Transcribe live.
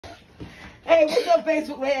Hey, what's up,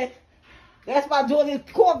 Facebook man? That's my daughter,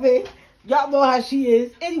 Corbin. Y'all know how she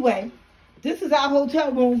is. Anyway, this is our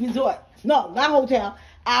hotel room resort. No, not hotel,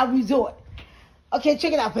 our resort. Okay,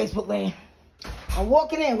 check it out, Facebook land. I'm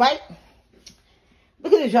walking in, right?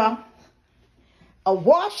 Look at this, y'all. A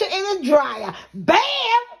washer and a dryer. Bam!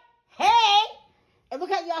 Hey! And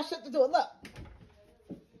look how y'all shut the door. Look.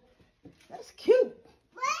 That's cute.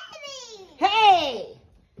 Hey!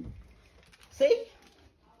 See?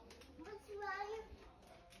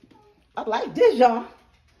 I like this, y'all.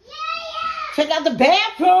 Check out the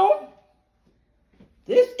bathroom.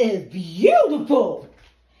 This is beautiful.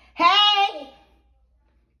 Hey!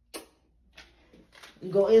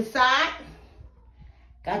 You go inside.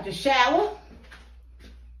 Got your shower.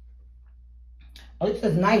 Oh, this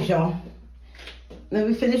is nice, y'all. Let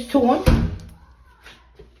me finish touring.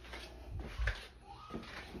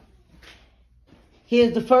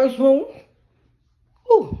 Here's the first room.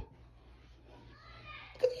 Ooh.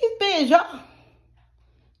 Look at these beds, y'all.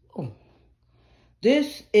 Ooh.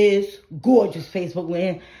 This is gorgeous, Facebook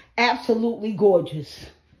land. Absolutely gorgeous.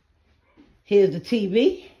 Here's the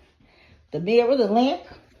TV, the mirror, the lamp.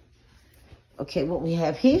 Okay, what we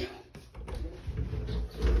have here.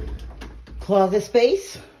 Closet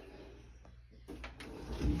space.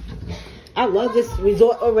 I love this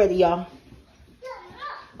resort already, y'all.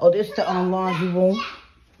 Oh, this is the laundry room.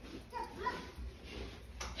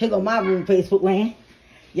 Here go my room, Facebook land.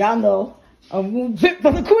 Y'all know a room fit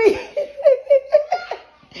for the queen.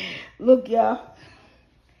 Look, y'all.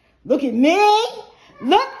 Look at me.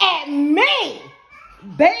 Look at me.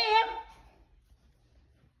 Bam.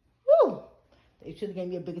 Woo. They should have gave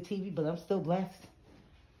me a bigger TV, but I'm still blessed.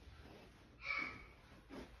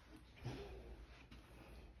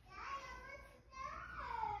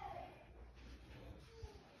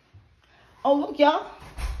 Oh, look, y'all.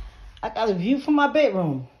 I got a view from my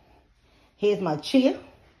bedroom. Here's my chair.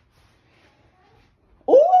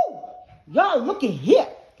 Ooh, y'all, look at here.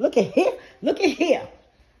 Look at here. Look at here.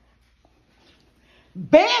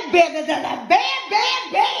 Bam, bam, bam, bam,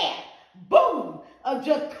 bam, bam. Boom. A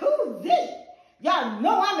jacuzzi. Y'all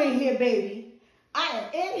know I'm in here, baby. I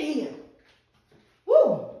am in here.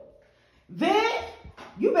 Woo. Then,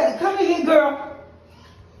 you better come in here, girl.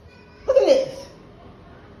 Look at this.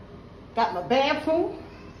 Got my bathroom.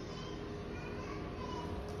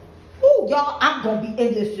 Ooh, y'all, I'm going to be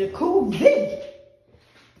in this jacuzzi.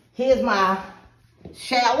 Here's my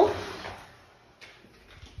shower.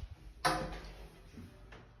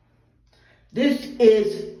 This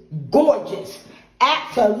is gorgeous.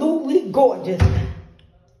 Absolutely gorgeous.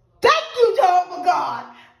 Thank you, Jehovah God,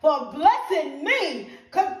 for blessing me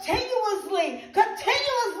continuously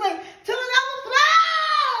till it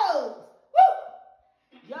overflows.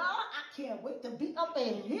 Woo! Y'all, I can't wait to be up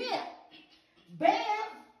in here. Bam.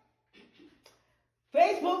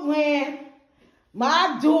 Facebook land.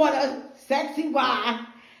 My daughter, Sexy Y.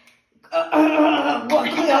 What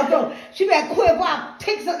clear her throat? She better quit while I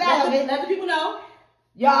take something out of it. Let the people know.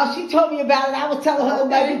 Y'all, she told me about it. I was telling her it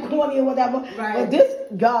might be corny or whatever. Right. But this,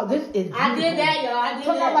 y'all, this is beautiful. I did that, y'all. I did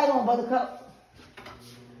Turn that that. light on, Buttercup.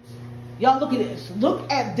 Y'all, look at this.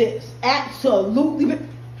 Look at this. Absolutely.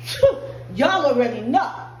 Y'all already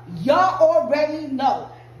know. Y'all already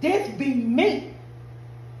know. This be me.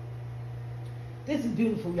 This is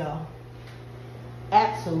beautiful, y'all.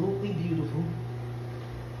 Absolutely beautiful.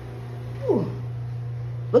 Ooh.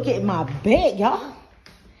 Look at my bed, y'all.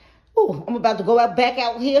 Ooh, I'm about to go back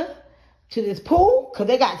out here to this pool because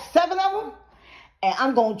they got 7 of them. And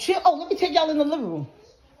I'm going to chill. Oh, let me take y'all in the living room.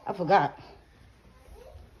 I forgot.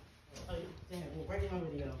 Oh, damn, right in my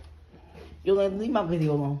video. You'll let me leave my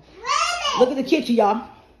video alone. Look at the kitchen, y'all.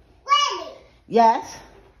 Yes.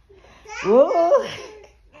 Whoa.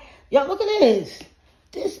 Y'all, look at this.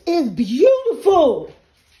 This is beautiful.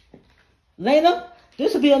 Lena,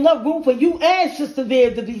 this will be enough room for you and Sister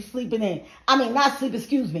Viv to be sleeping in. I mean, not sleep,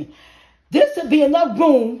 excuse me. This will be enough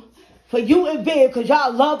room for you and Viv because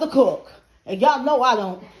y'all love to cook. And y'all know I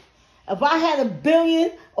don't. If I had $1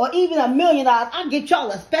 billion or even $1 million, I'd get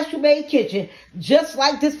y'all a special made kitchen just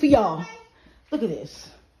like this for y'all. Look at this.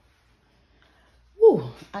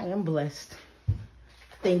 Woo, I am blessed.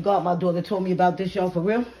 Thank God my daughter told me about this, y'all, for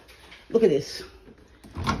real. Look at this.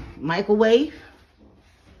 Microwave.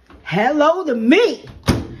 Hello to me.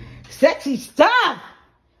 Sexy stuff.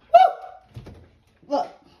 Woo. Look.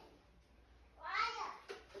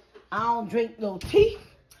 I don't drink no tea.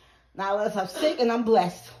 Now unless I'm sick and I'm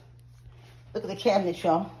blessed. Look at the cabinet,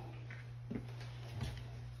 y'all.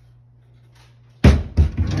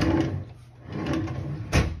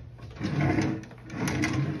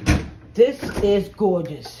 This is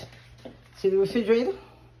gorgeous. See the refrigerator?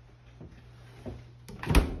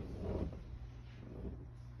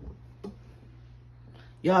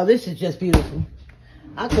 Y'all, this is just beautiful.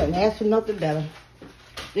 I couldn't ask for nothing better.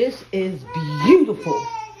 This is beautiful.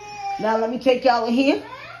 Now let me take y'all in here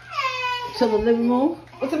to the living room.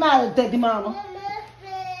 What's the matter, Daddy Mama?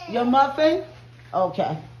 Your muffin?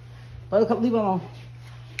 Okay. Buttercup, leave it alone.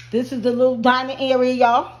 This is the little dining area,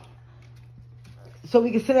 y'all. So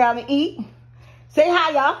we can sit down and eat. Say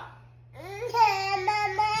hi, y'all.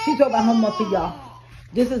 She's talking about her muffin, y'all.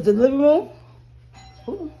 This is the living room.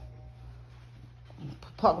 Ooh.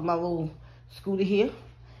 Parking my little scooter here.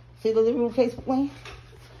 See the living room Facebook lane?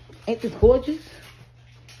 Ain't this gorgeous?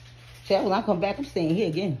 Child, when I come back, I'm staying here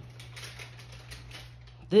again.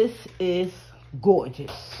 This is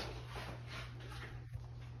gorgeous.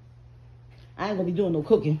 I ain't gonna be doing no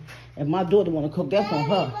cooking. If my daughter wanna cook, that's on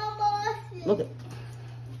her. Look at.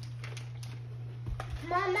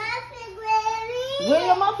 My muffin, Granny. Where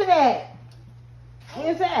your muffin at?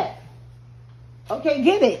 Where's that? Okay,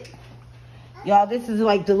 get it. Y'all, this is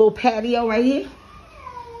like the little patio right here.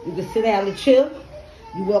 You can sit down and chill.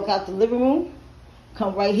 You walk out the living room.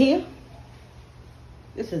 Come right here.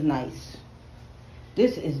 This is nice.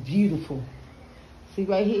 This is beautiful. See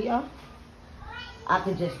right here, y'all? I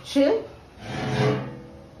can just chill.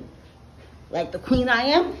 Like the queen I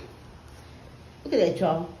am. Look at that,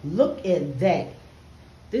 y'all. Look at that.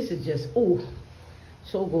 This is just, ooh,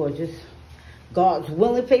 so gorgeous. God's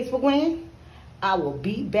willing, Facebook land, I will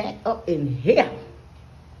be back up in here.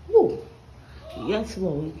 Woo. Yes,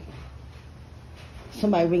 Lord.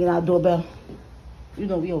 Somebody ringing our doorbell. You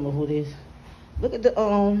know we don't know who it is. Look at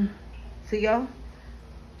the, see y'all?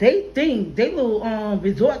 They little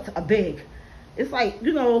resorts are big. It's like,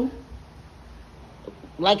 you know,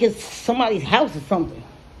 like it's somebody's house or something.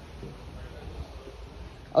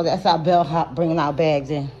 Oh, that's our bellhop bringing our bags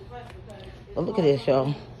in. But look at this,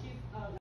 y'all.